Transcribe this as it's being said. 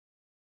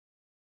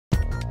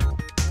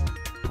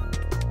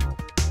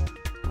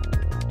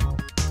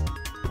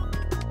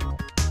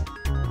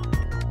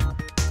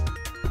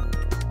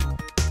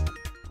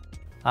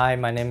Hi,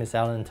 my name is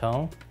Alan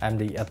Tong. I'm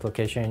the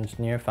application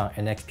engineer from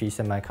NXP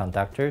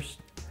Semiconductors.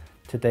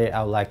 Today,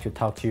 I would like to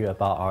talk to you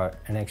about our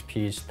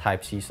NXP's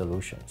Type-C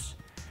solutions.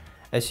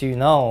 As you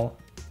know,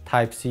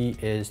 Type-C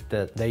is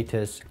the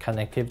latest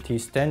connectivity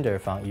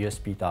standard from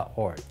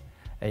USB.org,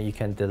 and you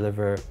can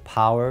deliver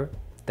power,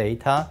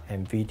 data,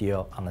 and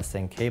video on the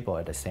same cable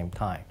at the same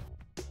time.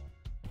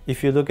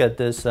 If you look at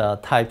this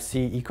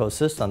Type-C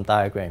ecosystem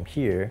diagram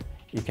here,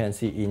 you can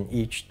see in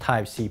each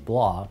Type-C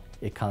block,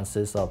 it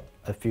consists of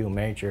a few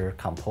major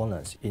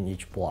components in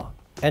each block.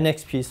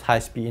 NXP's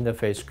high-speed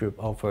interface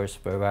group offers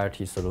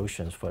variety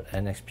solutions for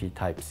NXP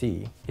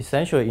Type-C.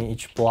 Essentially, in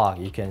each block,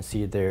 you can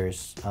see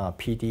there's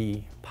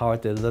PD power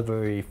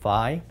delivery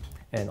PHY,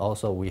 and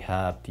also we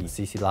have the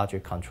CC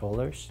logic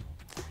controllers,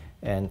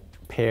 and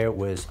paired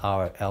with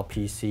our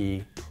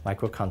LPC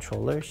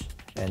microcontrollers,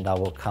 and that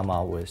will come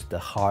out with the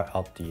heart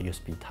of the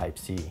USB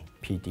Type-C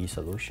PD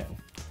solution.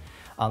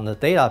 On the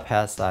data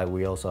path side,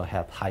 we also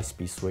have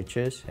high-speed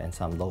switches and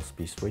some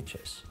low-speed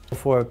switches.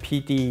 For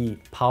PD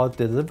power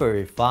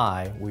delivery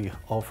PHY, we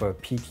offer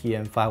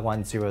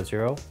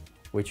PTN5100,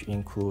 which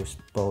includes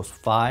both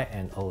PHY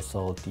and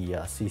also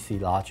the CC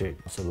logic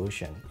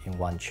solution in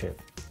one chip.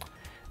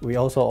 We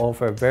also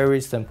offer very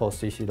simple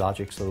CC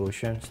logic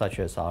solutions such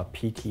as our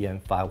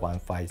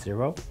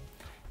PTN5150,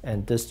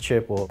 and this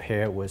chip will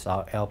pair with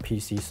our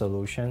LPC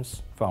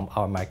solutions from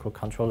our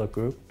microcontroller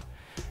group,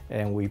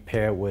 and we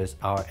pair with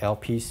our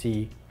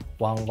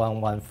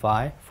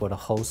LPC1115 for the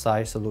whole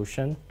size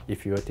solution.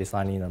 If you're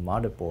designing a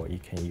motherboard, you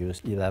can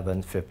use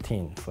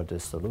 1115 for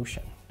this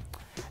solution.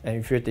 And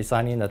if you're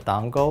designing a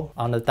dongle,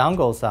 on the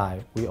dongle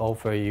side, we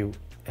offer you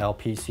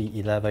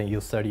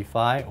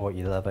LPC11U35 or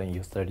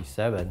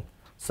 11U37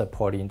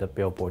 supporting the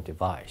Billboard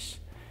device.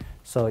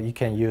 So you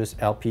can use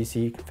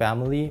LPC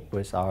family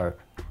with our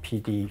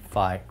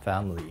PD5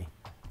 family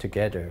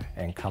together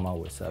and come up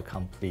with a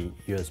complete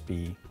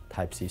USB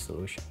Type-C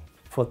solution.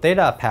 For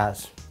data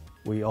paths,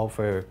 we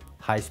offer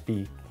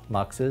high-speed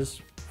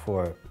muxes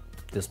for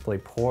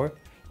DisplayPort,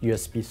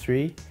 USB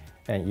 3,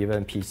 and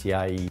even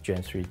PCIe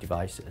Gen 3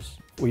 devices.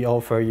 We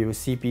offer you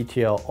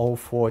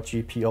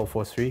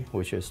CBTL04GP043,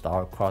 which is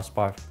our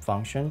crossbar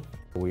function.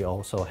 We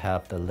also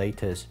have the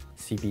latest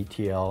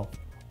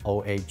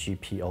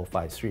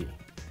CBTL08GP053.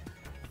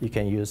 You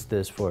can use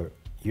this for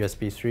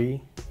USB 3,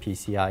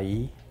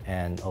 PCIe,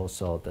 and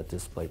also the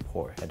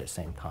DisplayPort at the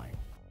same time.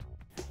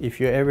 If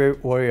you ever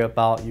worry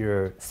about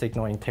your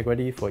signal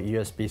integrity for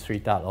USB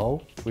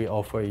 3.0, we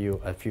offer you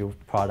a few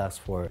products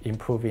for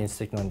improving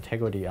signal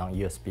integrity on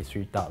USB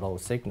 3.0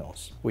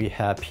 signals. We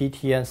have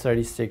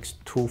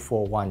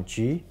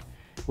PTN36241G,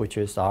 which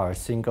is our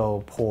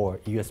single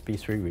port USB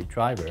 3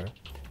 redriver.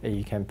 And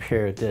you can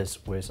pair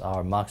this with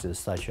our muxes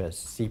such as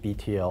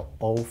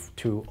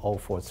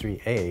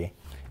CBTL02043A,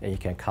 and you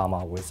can come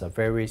out with a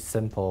very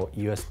simple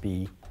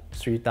USB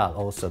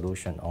 3.0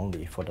 solution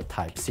only for the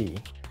Type-C.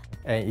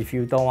 And if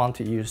you don't want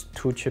to use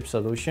two-chip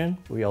solution,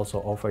 we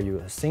also offer you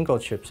a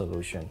single-chip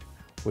solution,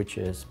 which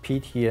is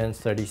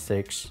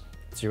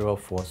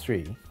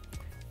PTN36043.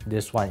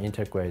 This one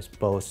integrates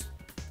both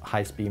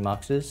high-speed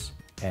muxes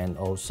and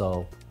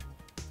also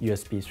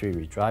USB 3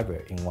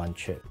 redriver in one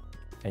chip.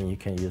 And you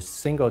can use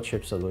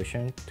single-chip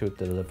solution to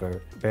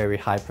deliver very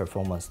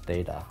high-performance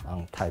data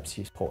on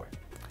Type-C port.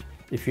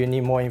 If you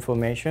need more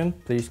information,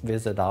 please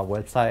visit our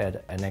website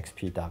at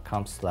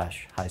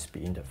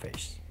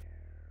nxp.com/highspeedinterface.